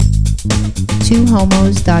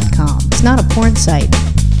twohomos.com. It's not a porn site.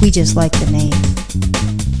 We just like the name.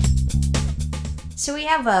 So we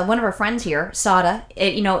have one of our friends here, Sada.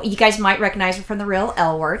 You guys might recognize her from the real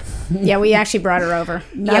L Word. Yeah, we actually brought her over.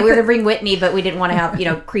 Yeah, we were going to bring Whitney, but we didn't want to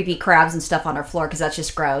have, creepy crabs and stuff on our floor because that's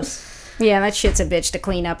just gross. Yeah, that shit's a bitch to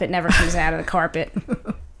clean up. It never comes out of the carpet.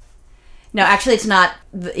 No, actually, it's not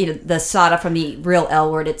the Sada from the real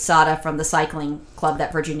L Word. It's Sada from the cycling club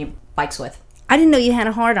that Virginia bikes with. I didn't know you had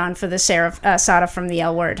a hard-on for the Sada from the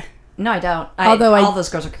L Word. No, I don't. Although all those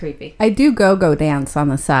girls are creepy. I do go dance on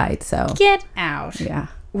the side, so. Get out. Yeah.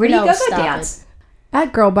 Where do you go stop dance?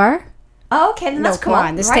 At Girl Bar. Oh, okay, then that's cool. Come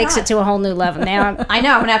on. This takes it to a whole new level. Now I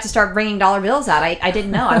know. I'm going to have to start bringing dollar bills out. I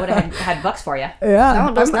didn't know. I would have had bucks for you. Yeah.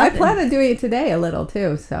 Dollar bills I nothing. plan on doing it today a little,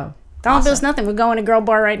 too, so. Dollar bills nothing. We're going to Girl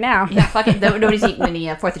Bar right now. Yeah, fuck it. Nobody's eating any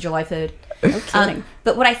 4th of July food. No kidding.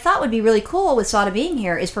 But what I thought would be really cool with Sada being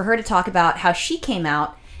here is for her to talk about how she came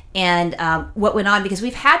out and what went on, because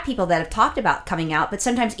we've had people that have talked about coming out, but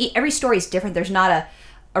sometimes every story is different. There's not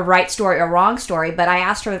a right story or a wrong story. But I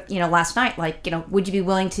asked her, last night, would you be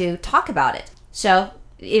willing to talk about it? So,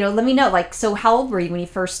 let me know. So how old were you when you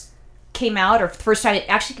first came out, or first time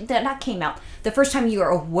not came out, the first time you were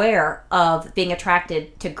aware of being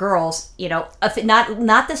attracted to girls? Not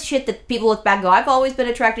the shit that people look back and go, I've always been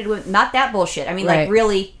attracted to women. Not that bullshit. I mean, right.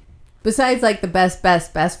 Really. Besides, the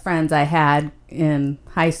best friends I had in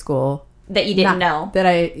high school. That you didn't know. That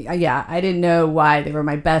I didn't know why they were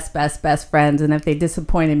my best friends. And if they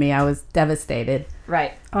disappointed me, I was devastated.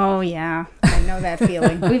 Right. Oh, yeah. I know that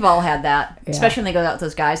feeling. We've all had that. Yeah. Especially when they go out with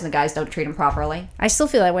those guys and the guys don't treat them properly. I still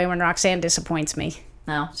feel that way when Roxanne disappoints me.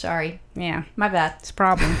 No, sorry. Yeah. My bad. It's a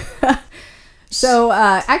problem. So,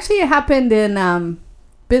 actually, it happened in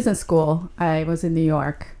business school. I was in New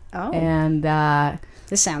York. Oh. And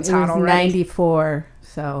This sounds it hot was already. 94.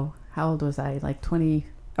 So, how old was I? 20...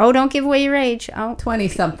 Oh, don't give away your age. Oh,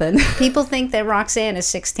 20-something. people think that Roxanne is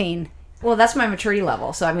 16. Well, that's my maturity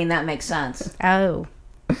level, so that makes sense. Oh.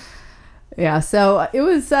 Yeah, so it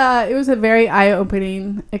was a very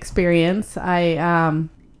eye-opening experience. I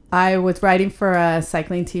was riding for a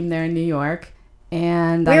cycling team there in New York,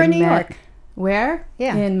 and Where in New York? Where?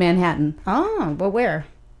 Yeah. In Manhattan. Oh, well, where?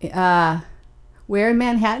 Where in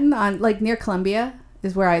Manhattan? On near Columbia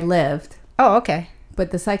is where I lived. Oh, okay.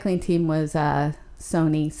 But the cycling team was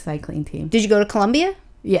Sony cycling team. Did you go to Columbia?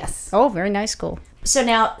 Yes. Oh, very nice school.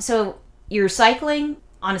 So you're cycling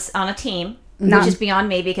on a team, which is beyond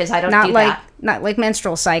me because I don't do that. Not like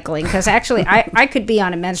menstrual cycling, because actually I could be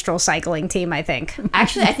on a menstrual cycling team, I think.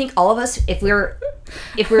 Actually, I think all of us, if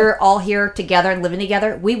we're all here together and living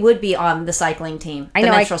together, we would be on the cycling team. I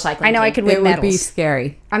know cycling I team. could win It medals. would be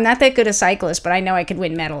scary. I'm not that good a cyclist, but I know I could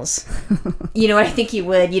win medals. You know what? I think you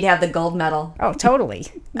would. You'd have the gold medal. Oh, totally.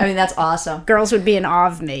 That's awesome. Girls would be in awe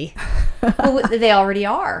of me. Well, they already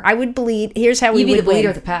are. I would bleed. Here's how we You'd would be the bleeder win.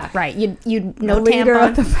 of the pack. Right. You'd no Leader tampon.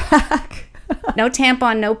 of the pack. No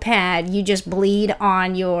tampon, no pad. You just bleed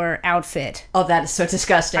on your outfit. Oh, that is so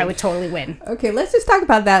disgusting. I would totally win. Okay, let's just talk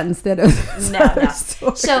about that instead of No.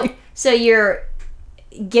 story. So you're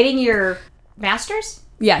getting your master's?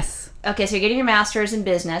 Yes. Okay, so you're getting your master's in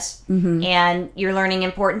business, and you're learning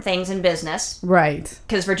important things in business. Right.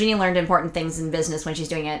 Because Virginia learned important things in business when she's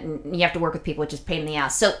doing it, and you have to work with people, which is a pain in the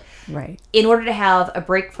ass. So, Right. in order to have a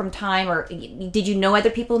break from time, or did you know other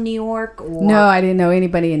people in New York? Or? No, I didn't know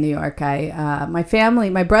anybody in New York.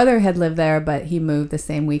 My brother had lived there, but he moved the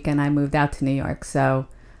same weekend I moved out to New York. So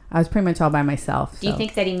I was pretty much all by myself. Do you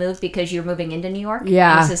think that he moved because you're moving into New York?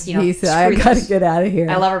 Yeah. And he says, He said, I got to get out of here.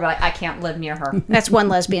 I love her, but I can't live near her. That's one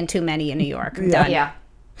lesbian too many in New York. Done. Yeah.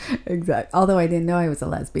 Exactly. Although I didn't know I was a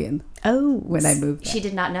lesbian. Oh. When I moved there. She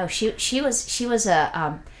did not know. She was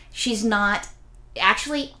she's not,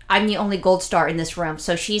 actually, I'm the only gold star in this room,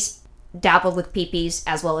 so she's dabbled with peepees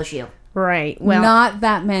as well as you. Right. Well, not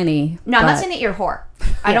that many. No, I'm not saying that you're a whore.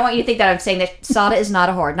 I don't want you to think that I'm saying that Sada is not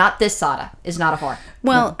a whore. Not this Sada is not a whore.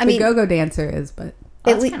 well, I the mean, go-go dancer is, but...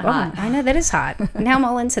 Oh, that's kinda hot. I know that is hot. Now I'm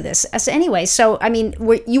all into this. So anyway, so I mean,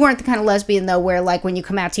 you weren't the kind of lesbian though, where when you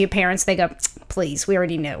come out to your parents, they go, "Please, we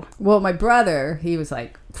already knew." Well, my brother, he was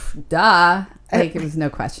like, duh. It was no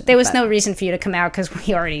question. There was no reason for you to come out because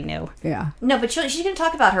we already knew. Yeah. No, but she's going to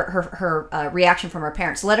talk about her reaction from her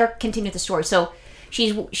parents. Let her continue the story. So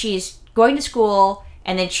she's going to school,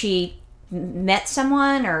 and then she met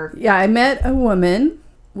someone, or Yeah, I met a woman.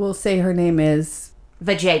 We'll say her name is...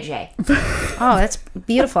 Vajayjay. Oh, that's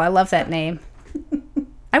beautiful. I love that name.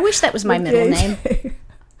 I wish that was my middle name.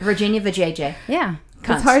 Virginia Vajayjay. Yeah.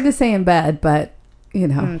 It's hard to say in bed, but, you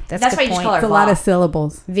know. That's why good you just point. call her It's a Va. lot of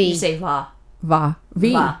syllables. V. You say Va. Va.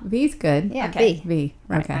 V. Va. V's good. Yeah, Okay. V. V.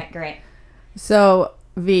 Okay. Right, great. So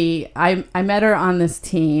V, I met her on this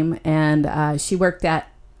team, and she worked at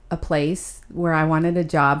a place where I wanted a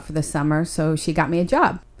job for the summer, so she got me a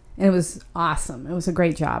job. And it was awesome. It was a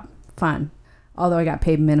great job. Fun. Although I got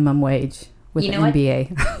paid minimum wage with an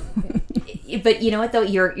MBA. But you know what, though?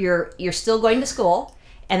 You're still going to school,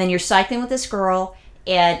 and then you're cycling with this girl,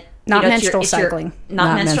 and... Not menstrual cycling.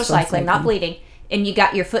 Not menstrual cycling, not bleeding. And you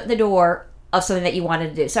got your foot in the door of something that you wanted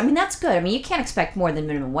to do. So, I mean, that's good. I mean, you can't expect more than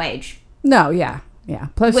minimum wage. No, yeah.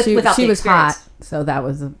 Plus, she was hot, so that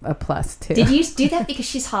was a plus, too. Did you do that because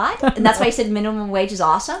she's hot? And that's why you said minimum wage is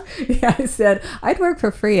awesome? Yeah, I said, I'd work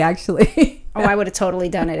for free, actually. Oh, I would have totally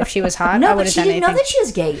done it. If she was hot, no, I would but have she done didn't anything. know that she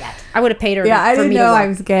was gay yet. I would have paid her Yeah, I for didn't me to know work. I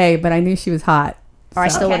was gay, but I knew she was hot. Or I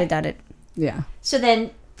still Okay. would have done it. Yeah. So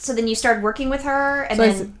then you started working with her, and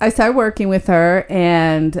then... I started working with her,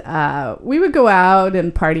 and we would go out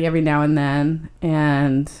and party every now and then,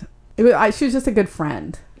 and she was just a good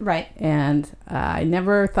friend. Right. And I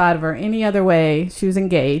never thought of her any other way. She was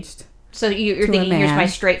engaged. So you're thinking, here's my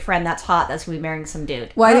straight friend that's hot, that's going to be marrying some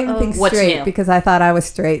dude. Well, I didn't think What's straight new? because I thought I was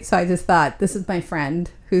straight, so I just thought, this is my friend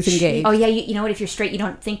who's engaged. Oh, yeah, you know what? If you're straight, you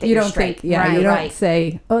don't think that You you're don't straight. think, Right, you don't right.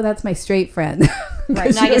 say, oh, that's my straight friend.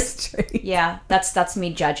 Right. No, I you're guess, straight. yeah, that's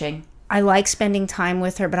me judging. I like spending time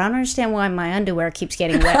with her, but I don't understand why my underwear keeps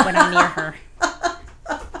getting wet when I'm near her.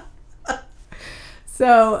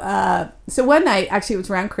 So one night, actually, it was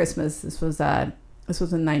around Christmas. This was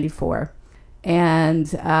in '94,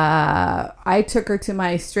 and I took her to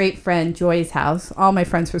my straight friend Joy's house. All my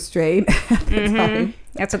friends were straight at the time.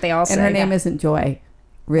 That's what they all say. And her name isn't Joy,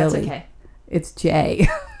 really. That's okay. It's Jay.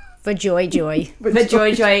 For joy.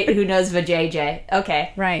 The Joy, who knows the JJ.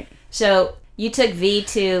 Okay. Right. So you took V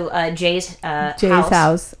to Jay's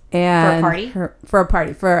house and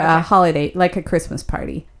for a holiday, like a Christmas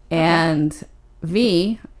party. And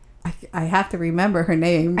V, I have to remember her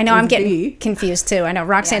name. I know, I'm is getting V. confused too. I know,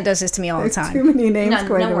 Roxanne does this to me all the There's time. too many names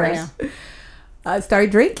going no around. worries.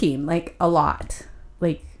 Started drinking, like, a lot.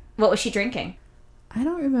 Like, What was she drinking? I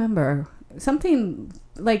don't remember. Something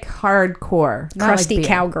like hardcore. Not Crusty like beer.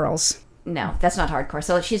 cowgirls. No, that's not hardcore.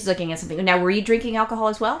 So she's looking at something. Now, were you drinking alcohol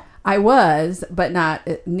as well? I was, but not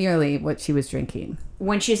nearly what she was drinking.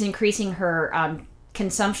 When she was increasing her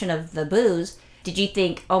consumption of the booze, did you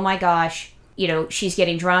think, oh my gosh, she's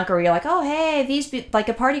getting drunk, or you're like, oh, hey, these like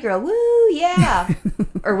a party girl, woo, yeah.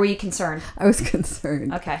 Or were you concerned? I was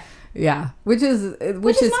concerned. Okay. Yeah, which is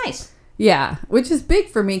nice. Yeah, which is big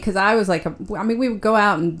for me because I was like, we would go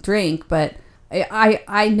out and drink, but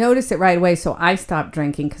I noticed it right away, so I stopped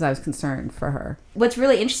drinking because I was concerned for her. What's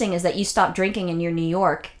really interesting is that you stopped drinking and you're in New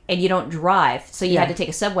York and you don't drive, so you had to take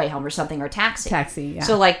a subway home or something, or a taxi. Yeah.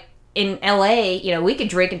 So like in LA, we could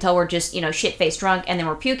drink until we're just, shit-faced drunk, and then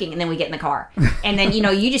we're puking, and then we get in the car. And then,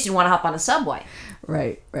 you just didn't want to hop on a subway.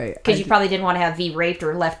 Right. Because you probably didn't want to have V raped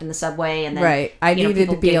or left in the subway. And then, right. I needed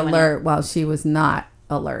people to be giggling. alert while she was not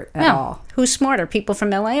alert at all. Who's smarter, people from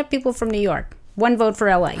LA or people from New York? One vote for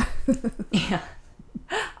LA. Yeah.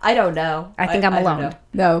 I don't know. I think I'm don't alone. know.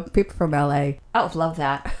 No, people from LA. I would love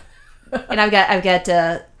that. And I've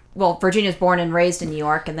got Virginia's born and raised in New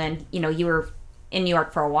York, and then, you were in New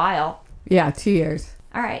York for a while. Yeah, 2 years.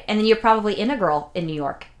 All right. And then you're probably in a girl in New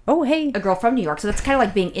York. Oh, hey. A girl from New York. So that's kind of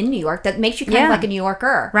like being in New York. That makes you kind of like a New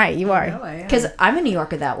Yorker. Right, you are. Because I'm a New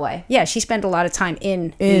Yorker that way. Yeah, she spent a lot of time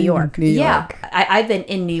in New York. Yeah. I've been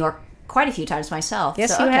in New York quite a few times myself.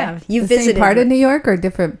 Yes, so, you okay. have. You The visited same part of New York or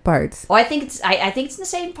different parts? Well, I think it's in the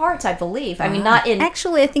same parts, I believe. I mean, not in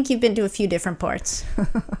Actually, I think you've been to a few different parts.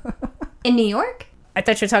 in New York? I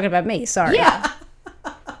thought you were talking about me. Sorry. Yeah.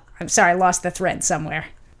 I'm sorry, I lost the thread somewhere.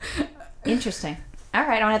 Interesting. All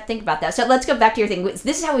right, I don't have to think about that. So let's go back to your thing. This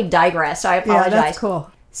is how we digress, so I apologize. Yeah, that's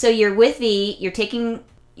cool. So you're with V,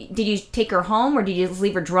 did you take her home, or did you just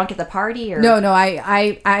leave her drunk at the party? Or? No,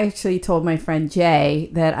 I actually told my friend Jay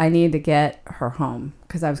that I needed to get her home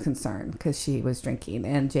because I was concerned because she was drinking.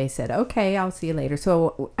 And Jay said, okay, I'll see you later.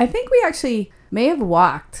 So I think we actually may have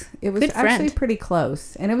walked. It was Good friend. actually pretty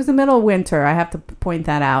close. And it was the middle of winter. I have to point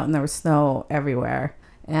that out. And there was snow everywhere.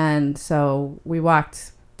 And so we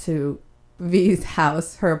walked to V's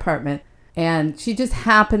house, her apartment. And she just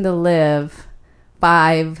happened to live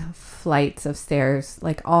 5 flights of stairs,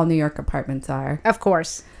 like all New York apartments are. Of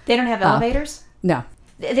course. They don't have elevators? No.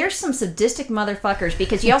 There's some sadistic motherfuckers,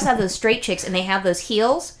 because you also have those straight chicks and they have those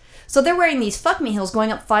heels. So they're wearing these fuck me heels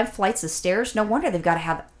going up 5 flights of stairs. No wonder they've got to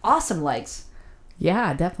have awesome legs.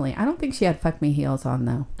 Yeah, definitely. I don't think she had fuck me heels on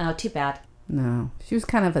though. Oh, too bad. No, she was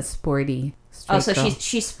kind of a sporty straight Oh, so girl.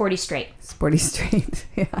 she's sporty straight. Sporty straight.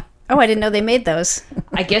 Yeah. Oh, I didn't know they made those.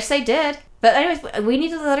 I guess they did. But anyways, we need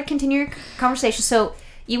to let her continue your conversation. So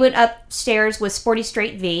you went upstairs with sporty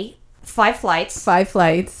straight V. 5 flights. 5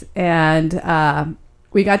 flights, and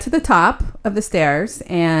we got to the top of the stairs,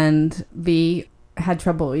 and V had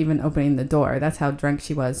trouble even opening the door. That's how drunk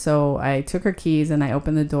she was. So I took her keys and I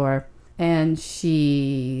opened the door, and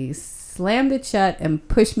she slammed it shut and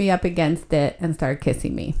pushed me up against it and started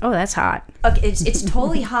kissing me. Oh, that's hot. Okay, it's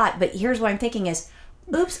totally hot, but here's what I'm thinking is,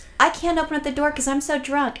 oops, I can't open up the door because I'm so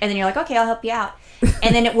drunk. And then you're like, okay, I'll help you out.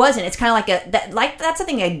 And then it wasn't. It's kind of like that's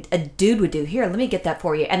something a dude would do. Here, let me get that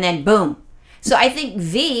for you. And then boom. So I think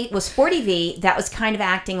V was Sporty V. That was kind of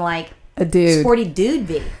acting like a dude. Sporty dude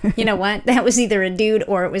V. You know what? That was either a dude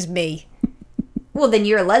or it was me. Well, then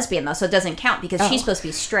you're a lesbian though, so it doesn't count because she's supposed to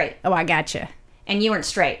be straight. Oh, I gotcha. And you weren't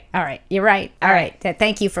straight. All right. You're right. All right.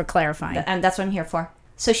 Thank you for clarifying. And that's what I'm here for.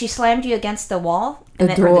 So she slammed you against the wall? The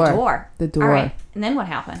door. Or the door. The door. All right. And then what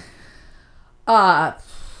happened?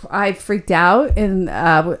 I freaked out, and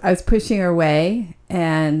I was pushing her away,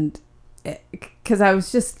 and because I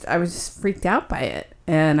was just freaked out by it,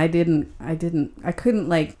 and I couldn't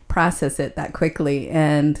like process it that quickly.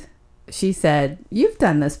 And she said, "You've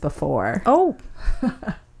done this before." Oh.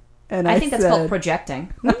 And I think that's called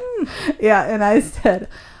projecting. Yeah, and I said,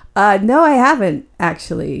 "No, I haven't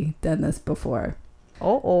actually done this before."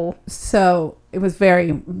 Oh. So it was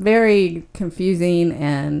very, very confusing.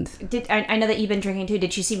 And I know that you've been drinking too.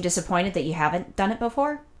 Did she seem disappointed that you haven't done it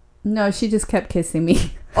before? no, she just kept kissing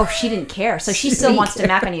me. Oh, she didn't care. So she still wants to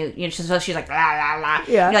mac on you. She's like, la, la, la.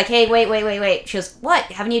 Yeah. You're like, hey, wait. She goes, what?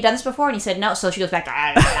 Haven't you done this before? And he said, no. So she goes back to,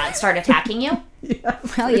 la, la, la, and started attacking you. Yeah,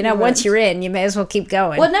 Well, once you're in, you may as well keep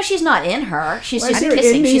going. Well, no, she's not in her. She's just you're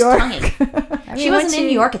kissing. in New She's York. tonguing. I mean, She once wasn't in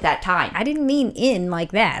New York at that time. I didn't mean in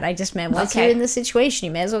like that. I just meant once Okay. you're in the situation,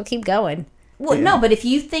 you may as well keep going. Well, no, but if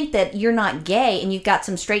you think that you're not gay and you've got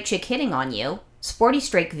some straight chick hitting on you, Sporty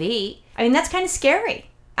straight V, I mean, that's kind of scary.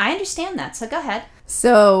 I understand that. So go ahead.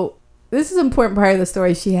 So this is an important part of the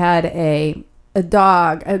story. She had a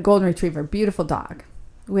dog, a golden retriever, beautiful dog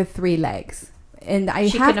with 3 legs. And I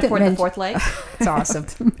She have couldn't to afford mention, the 4th leg. It's awesome.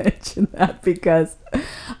 to mention that because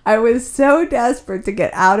I was so desperate to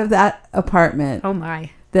get out of that apartment Oh, my.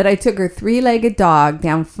 that I took her 3-legged dog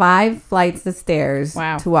down 5 flights of stairs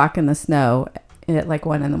Wow. to walk in the snow at like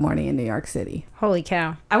 1 a.m. in New York City. Holy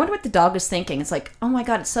cow. I wonder what the dog was thinking. It's like, oh my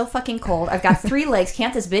God, it's so fucking cold. I've got 3 legs.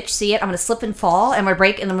 Can't this bitch see it? I'm going to slip and fall and I'm going to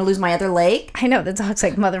break and I'm going to lose my other leg. I know. The dog's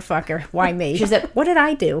like, motherfucker, why me? She's at- What did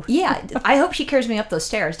I do? Yeah, I hope she carries me up those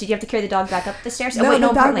stairs. Did you have to carry the dog back up the stairs? No, Oh, wait, no,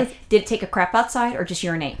 the dog importantly, was- did it take a crap outside or just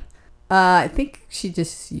urinate? I think she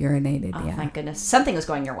just urinated. Oh, yeah. thank goodness. Something was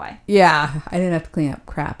going your way. Yeah. I didn't have to clean up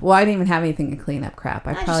crap. Well, I didn't even have anything to clean up crap.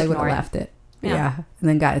 I just probably would have ignore it. left it. Yeah. Yeah. And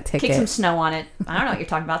then got a ticket. Kick some snow on it. I don't know what you're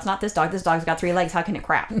talking about. It's not this dog. This dog's got 3 legs. How can it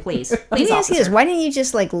crap? Please. Let Please, me ask you this. officer. Why didn't you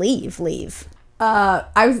just like leave?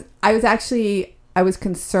 I was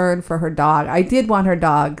concerned for her dog. I did want her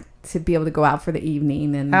dog to be able to go out for the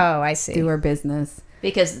evening and Oh, I see. do her business.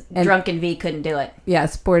 Because And- drunken V couldn't do it. Yeah,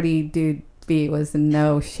 Sporty Dude B was in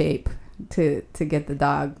no shape to get the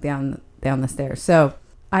dog down the stairs. So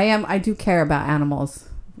I do care about animals.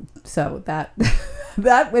 So that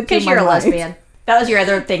went through Because my you're a mind. lesbian. That was your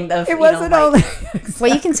other thing. Of, It wasn't only.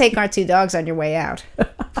 Well, you can take our 2 dogs on your way out.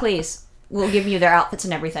 Please. We'll give you their outfits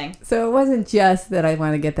and everything. So it wasn't just that I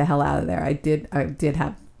wanted to get the hell out of there. I did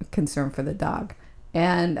have concern for the dog.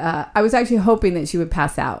 And I was actually hoping that she would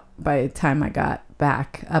pass out by the time I got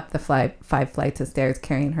back up the 5 flights of stairs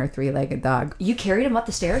carrying her 3-legged dog. You carried him up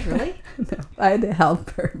the stairs, really? No, I had to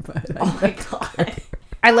help her, but Oh my God.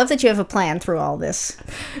 I love that you have a plan through all this.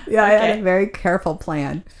 yeah, I had Okay. a very careful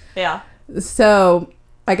plan. Yeah. So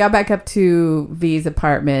I got back up to V's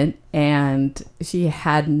apartment, and she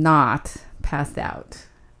had not passed out.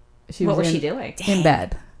 What was she doing? In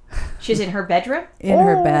bed. She's in her bedroom? In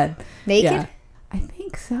her Oh. bed. Naked? Yeah. I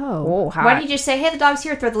think so. Oh, hot. Why did you just say, hey, the dog's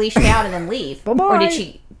here, throw the leash down, and then leave? Bye-bye. Or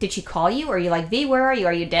did she call you? Or are you like, V, where are you?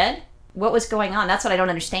 Are you dead? What was going on? That's what I don't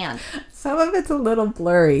understand. Some of it's a little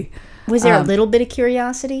blurry. Was there a little bit of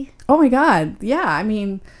curiosity? Oh my God. Yeah. I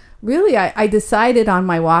mean, really, I decided on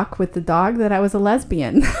my walk with the dog that I was a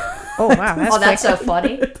lesbian. Oh, wow. That's Oh, that's quick. so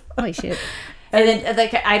funny. Holy shit. And then,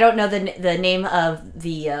 like, I don't know the name of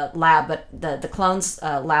the lab, but the clone's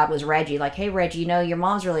lab was Reggie. Like, hey, Reggie, your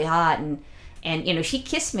mom's really hot, and she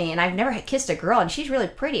kissed me, and I've never kissed a girl, and she's really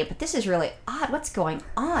pretty, but this is really odd. What's going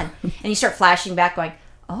on? And you start flashing back, going,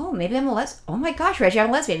 oh, maybe I'm a lesbian. Oh my gosh, Reggie, I'm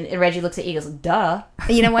a lesbian. And Reggie looks at you and goes, duh.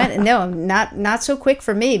 You know what? No, not so quick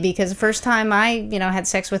for me, because the first time I, had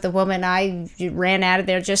sex with a woman, I ran out of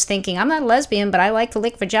there just thinking, I'm not a lesbian, but I like to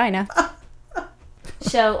lick vagina.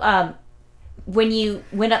 So, when you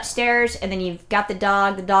went upstairs and then you've got the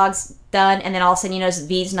dog's done, and then all of a sudden you notice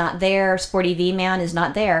V's not there, Sporty V man is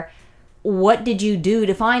not there, what did you do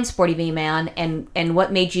to find Sporty V Man, and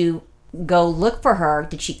what made you go look for her?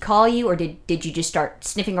 Did she call you, or did you just start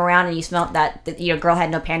sniffing around and you smelled that your girl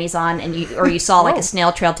had no panties on, and you saw like a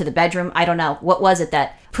snail trail to the bedroom? I don't know. What was it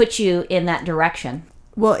that put you in that direction?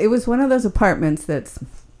 Well, it was one of those apartments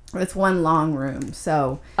it's one long room,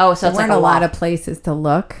 so so there it's weren't like a lot of places to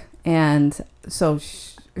look, and so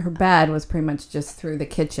her bed was pretty much just through the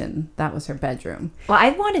kitchen. That was her bedroom. Well, I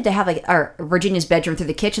wanted to have our Virginia's bedroom through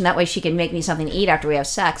the kitchen. That way she can make me something to eat after we have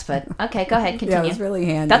sex. But okay, go ahead, continue. Yeah, it was really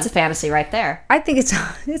handy. That's a fantasy right there. I think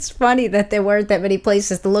it's funny that there weren't that many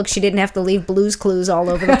places to look. She didn't have to leave Blue's Clues all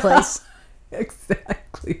over the place.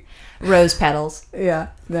 Exactly. Rose petals. Yeah,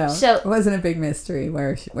 no. So it wasn't a big mystery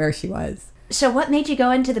where she was. So what made you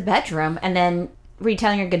go into the bedroom, and then were you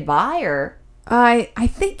telling her goodbye, or? I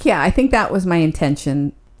think that was my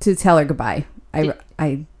intention, to tell her goodbye.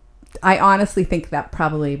 I honestly think that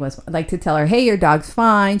probably was like to tell her, hey, your dog's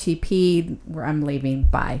fine. She peed. I'm leaving.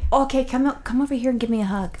 Bye. Okay, come over here and give me a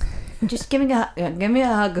hug. Just give me a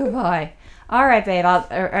hug. Goodbye. All right, babe.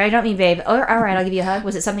 I don't mean babe. All right, I'll give you a hug.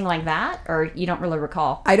 Was it something like that, or you don't really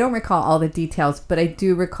recall? I don't recall all the details, but I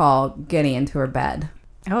do recall getting into her bed.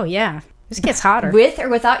 Oh yeah, this gets hotter. With or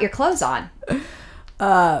without your clothes on?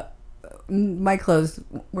 My clothes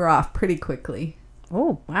were off pretty quickly.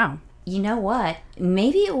 Oh wow. You know what?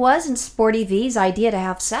 Maybe it wasn't Sporty V's idea to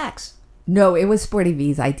have sex. No, it was Sporty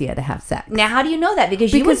V's idea to have sex. Now, how do you know that?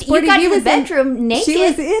 Because you Sporty got V to the was bedroom naked. She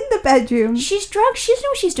was in the bedroom. She's drunk. She doesn't know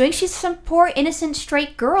what she's doing. She's some poor, innocent,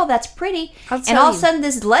 straight girl that's pretty. And all of a sudden,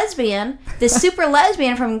 this super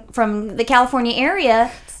lesbian from the California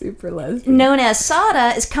area, super lesbian, known as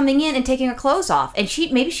Sada, is coming in and taking her clothes off. And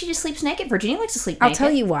maybe she just sleeps naked. Virginia likes to sleep naked. I'll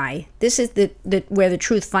tell you why. This is where the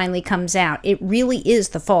truth finally comes out. It really is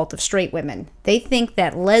the fault of straight women. They think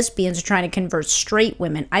that lesbians are trying to convert straight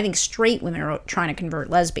women. I think straight women are trying to convert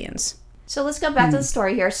lesbians. So let's go back to the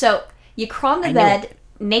story here. So you crawl in the bed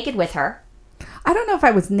naked with her. I don't know if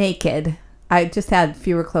I was naked. I just had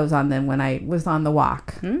fewer clothes on than when I was on the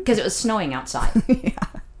walk. Because it was snowing outside. Yeah.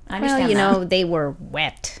 I understand well, they were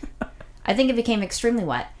wet. I think it became extremely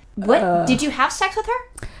wet. What did you have sex with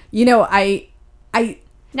her? Now, I'm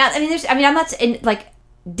not like.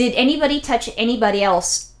 Did anybody touch anybody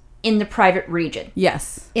else in the private region?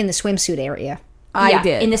 Yes, in the swimsuit area. I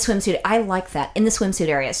did in the swimsuit. I like that in the swimsuit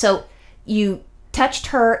area. So you touched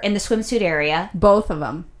her in the swimsuit area. Both of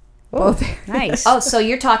them. Ooh, both. Nice. Oh, so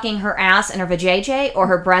you're talking her ass and her vajayjay, or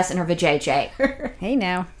her breasts and her vajayjay? Hey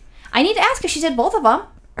now, I need to ask because she said both of them.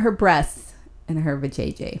 Her breasts and her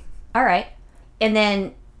vajayjay. All right, and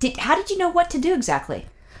then how did you know what to do exactly?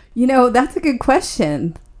 That's a good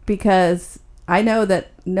question, because I know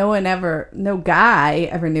that no guy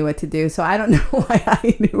ever knew what to do, so I don't know why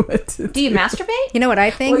I knew what to do. Do you masturbate? You know what I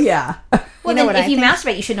think? Well, yeah. Well, then if you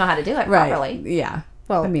masturbate, you should know how to do it properly. Right. Yeah.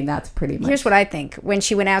 Well, I mean, that's pretty much. Here's what I think. When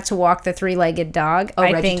she went out to walk the three-legged dog,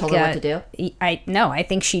 Reggie told her what to do? I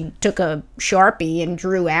think she took a Sharpie and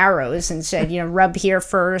drew arrows and said, rub here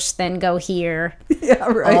first, then go here. Yeah,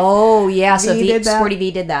 right. Oh, yeah. So Sporty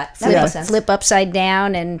V did that. That makes sense. Flip upside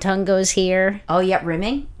down and tongue goes here. Oh, yeah.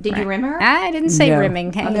 Rimming? Did you rim her? I didn't say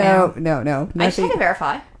rimming. Hey, no. I just had to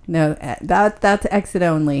verify. No, that's exit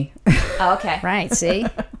only. Oh, okay. Right, see?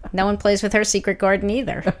 No one plays with her secret garden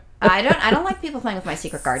either. I don't like people playing with my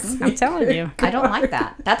secret garden. I'm telling you. I don't like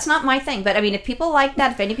that. That's not my thing. But I mean, if people like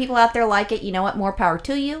that, if any people out there like it, you know what? More power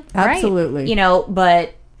to you. Absolutely. Right?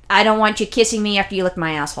 But I don't want you kissing me after you lick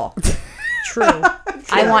my asshole. True.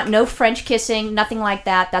 I want no French kissing, nothing like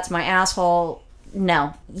that. That's my asshole.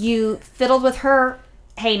 No. You fiddled with her,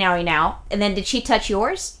 hey nowy now, and then did she touch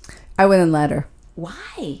yours? I wouldn't let her.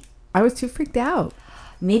 Why? I was too freaked out.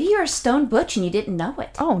 Maybe you're a stone butch and you didn't know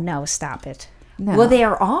it. Oh, no, stop it. No. Well,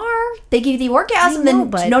 there are. They give you the orgasm, then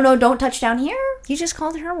no, don't touch down here. You just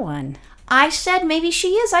called her one. I said maybe she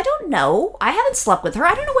is. I don't know. I haven't slept with her.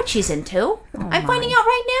 I don't know what she's into. I'm finding out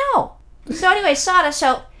right now. So anyway, Sada,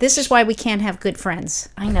 this is why we can't have good friends.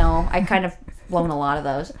 I know. I kind of blown a lot of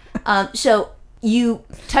those. So you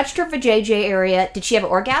touched her vajayjay area. Did she have an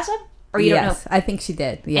orgasm? Or you don't know? I think she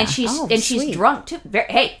did. Yeah. And she's drunk too.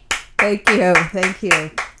 Hey. Thank you.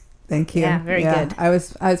 Yeah, very good. I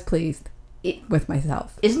was pleased with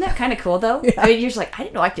myself. Isn't that kind of cool though? Yeah. I mean, you're just like, I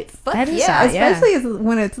didn't know I could. Fuck that is, yeah. Especially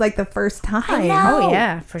when it's like the first time. I know. Oh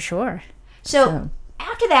yeah, for sure. So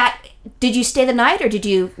after that, did you stay the night or did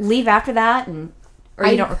you leave after that? Or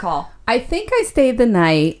you don't recall? I think I stayed the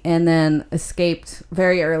night and then escaped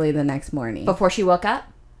very early the next morning. Before she woke up?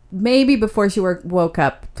 Maybe before she woke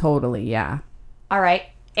up totally, yeah. All right.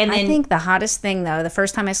 And then I think the hottest thing, though, the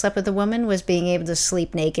first time I slept with a woman was being able to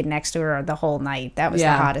sleep naked next to her the whole night. That was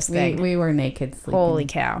the hottest thing. We were naked sleeping Holy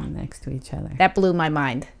cow. next to each other. That blew my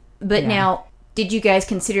mind. But now, did you guys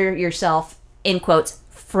consider yourself, in quotes,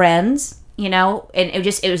 friends? You know, and it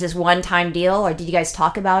was this one-time deal, or did you guys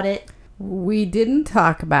talk about it? We didn't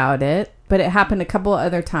talk about it, but it happened a couple of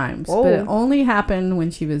other times. Whoa. But it only happened when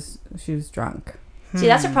she was drunk. See,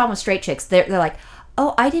 that's the problem with straight chicks. They're like,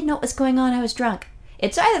 oh, I didn't know what was going on. I was drunk.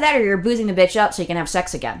 It's either that or you're boozing the bitch up so you can have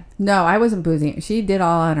sex again. No, I wasn't boozing. She did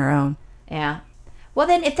all on her own. Yeah. Well,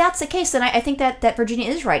 then, if that's the case, then I think that Virginia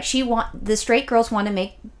is right. The straight girls want to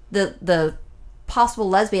make the possible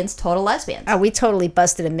lesbians total lesbians. Oh, we totally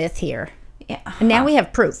busted a myth here. Yeah. And now we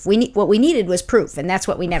have proof. What we needed was proof, and that's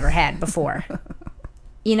what we never had before.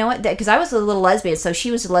 You know what? Because I was a little lesbian, so she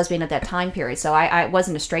was a lesbian at that time period, so I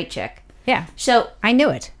wasn't a straight chick. Yeah. So I knew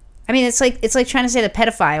it. I mean, it's like trying to say the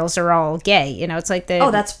pedophiles are all gay. You know, it's like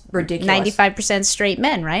that's ridiculous. 95% straight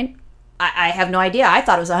men, right? I have no idea. I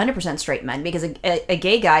thought it was 100% straight men because a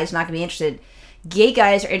gay guy is not going to be interested. Gay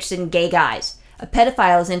guys are interested in gay guys. A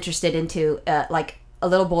pedophile is interested into like a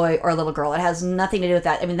little boy or a little girl. It has nothing to do with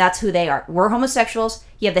that. I mean, that's who they are. We're homosexuals.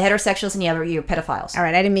 You have the heterosexuals and you have your pedophiles. All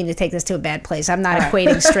right, I didn't mean to take this to a bad place. I'm not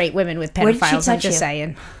equating straight women with Where did she pedophiles. I'm touch just you?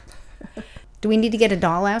 saying. Do we need to get a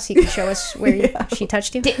dollhouse? You can show us where she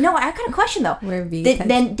touched you? No, I got a question though. Where V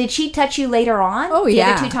Then did she touch you later on? Oh, the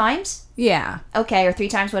yeah. other 2 times? Yeah. Okay, or 3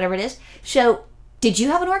 times, whatever it is. So, did you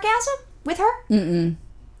have an orgasm with her? Mm-mm.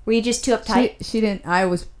 Were you just too uptight? She didn't. I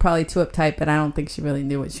was probably too uptight, but I don't think she really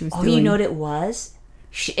knew what she was doing. You know what it was?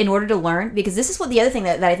 In order to learn, because this is what the other thing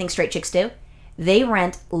that I think straight chicks do. They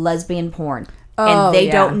rent lesbian porn. And they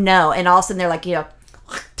don't know. And all of a sudden they're like,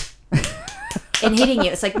 and hitting you.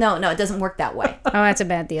 It's like, no, it doesn't work that way. Oh, that's a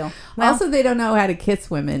bad deal. Well, Also, they don't know how to kiss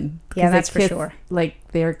women. 'Cause Yeah, they that's for kiss sure. Like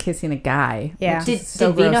they're kissing a guy. Yeah. which Did is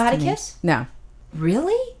so V know gross how to me. kiss? No.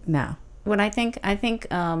 Really? No. what I think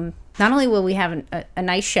not only will we have a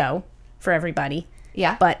nice show for everybody,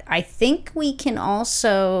 Yeah. but I think we can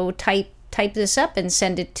also type this up and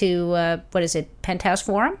send it to what is it, Penthouse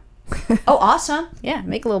Forum? Oh, awesome. Yeah,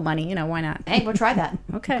 make a little money. You know, why not? Hey, we'll try that.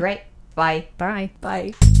 Okay. Great. Bye. Bye.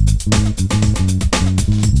 Bye.